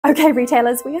Okay,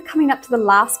 retailers, we are coming up to the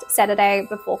last Saturday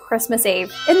before Christmas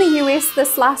Eve. In the US,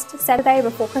 this last Saturday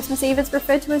before Christmas Eve is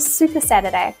referred to as Super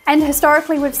Saturday. And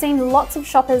historically, we've seen lots of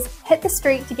shoppers hit the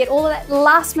street to get all of that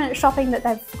last minute shopping that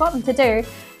they've forgotten to do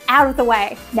out of the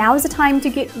way. Now is the time to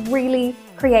get really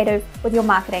creative with your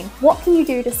marketing. What can you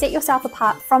do to set yourself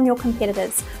apart from your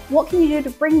competitors? What can you do to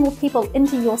bring more people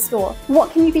into your store?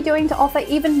 What can you be doing to offer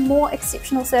even more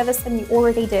exceptional service than you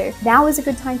already do? Now is a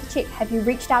good time to check. Have you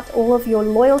reached out to all of your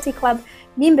loyalty club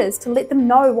members to let them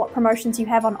know what promotions you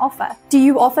have on offer? Do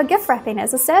you offer gift wrapping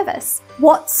as a service?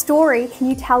 What story can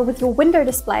you tell with your window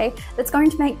display that's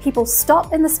going to make people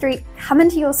stop in the street, come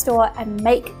into your store and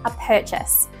make a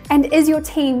purchase? And is your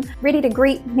team ready to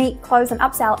greet, meet, close and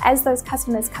upsell as those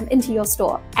customers come into your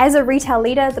store? As a retail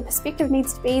leader, the perspective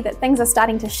needs to be that things are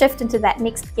starting to shift into that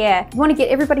next gear. You want to get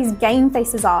everybody's game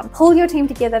faces on. Pull your team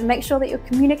together, make sure that your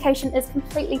communication is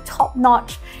completely top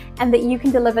notch and that you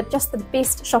can deliver just the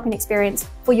best shopping experience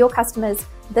for your customers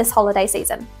this holiday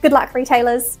season. Good luck,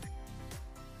 retailers.